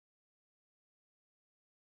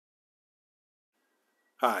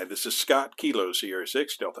Hi, this is Scott, Kilo Sierra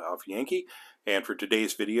 6, Delta Alpha Yankee, and for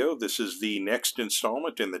today's video, this is the next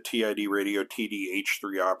installment in the TID Radio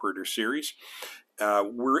TD-H3 operator series.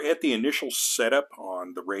 We're at the initial setup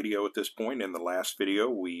on the radio at this point. In the last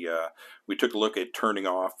video, we took a look at turning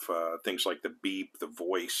off things like the beep, the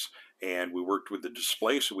voice, and we worked with the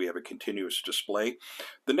display, so we have a continuous display.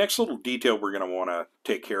 The next little detail we're going to want to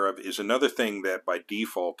take care of is another thing that by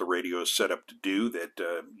default the radio is set up to do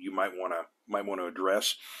that you might want to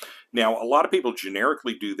address. Now, a lot of people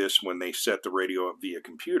generically do this when they set the radio up via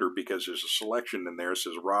computer because there's a selection in there that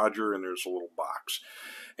says Roger and there's a little box.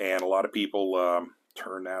 And a lot of people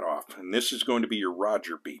turn that off. And this is going to be your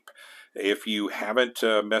Roger beep. If you haven't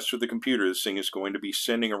messed with the computer, this thing is going to be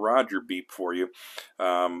sending a Roger beep for you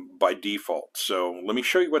by default. So let me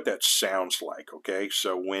show you what that sounds like, okay?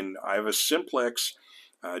 So when I have a simplex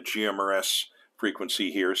GMRS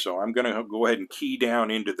frequency here, so I'm going to go ahead and key down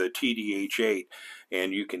into the TD-H3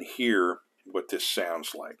 and you can hear what this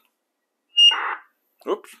sounds like.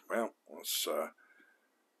 Oops, well, let's, I'm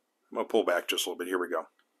going to pull back just a little bit. Here we go.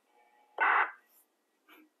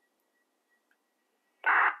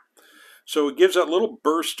 So it gives that little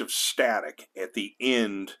burst of static at the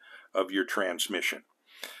end of your transmission.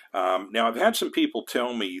 Now, I've had some people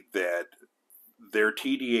tell me that their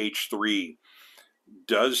TD-H3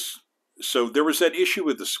 does, so there was that issue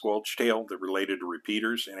with the squelch tail that related to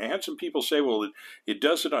repeaters, and I had some people say, well, it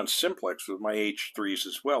does it on simplex with my H3s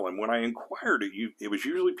as well. And when I inquired, it was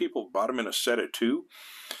usually people bought them in a set of two,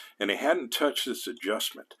 and they hadn't touched this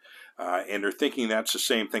adjustment. And they're thinking that's the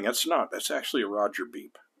same thing. That's not. That's actually a Roger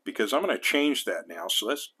beep, because I'm going to change that now. So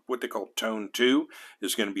that's what they call tone 2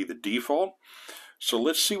 is going to be the default. So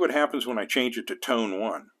let's see what happens when I change it to tone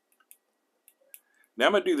 1. Now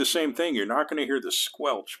I'm going to do the same thing. You're not going to hear the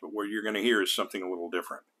squelch, but what you're going to hear is something a little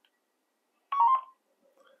different.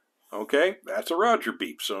 Okay, that's a Roger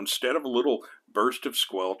beep. So instead of a little burst of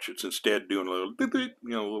squelch, it's instead doing a little,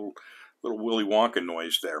 little Willy Wonka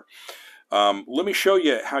noise there. Let me show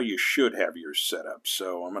you how you should have yours set up.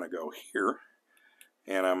 So I'm going to go here.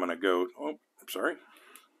 And I'm going to go, oh, I'm sorry,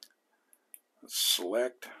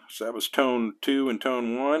 select, so that was tone 2 and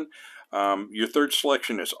tone 1. Your third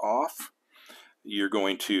selection is off. You're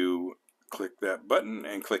going to click that button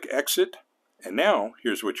and click exit. And now,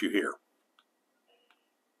 here's what you hear.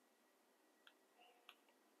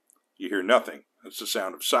 You hear nothing. That's the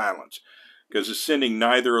sound of silence, because it's sending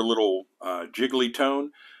neither a little jiggly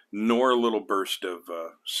tone nor a little burst of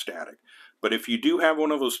static. But if you do have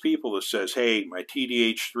one of those people that says, hey, my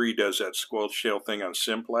TD-H3 does that squelch tail thing on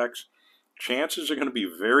simplex, chances are going to be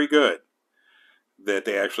very good that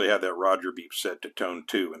they actually have that Roger beep set to tone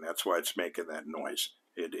 2, and that's why it's making that noise.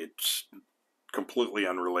 It's completely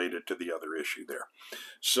unrelated to the other issue there.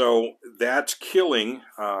 So that's killing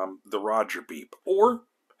the Roger beep. Or,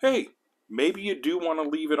 hey, maybe you do want to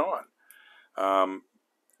leave it on.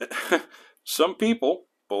 Some people,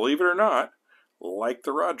 believe it or not, like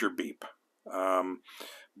the Roger beep.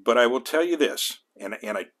 But I will tell you this, and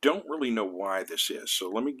I don't really know why this is, so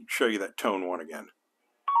let me show you that tone 1 again.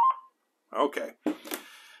 Okay.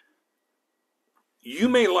 You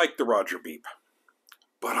may like the Roger beep,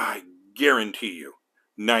 but I guarantee you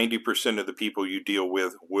 90% of the people you deal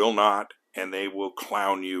with will not, and they will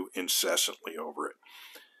clown you incessantly over it.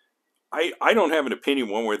 I don't have an opinion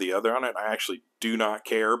one way or the other on it. I actually do not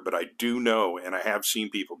care, but I do know, and I have seen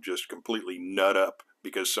people just completely nut up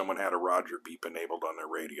because someone had a Roger beep enabled on their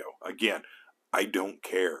radio. Again, I don't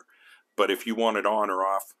care. But if you want it on or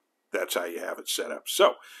off, that's how you have it set up.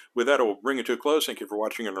 So, with that, I'll bring it to a close. Thank you for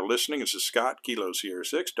watching and listening. This is Scott, Kilo Sierra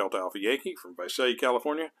 6, Delta Alpha Yankee from Visalia,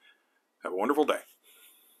 California. Have a wonderful day.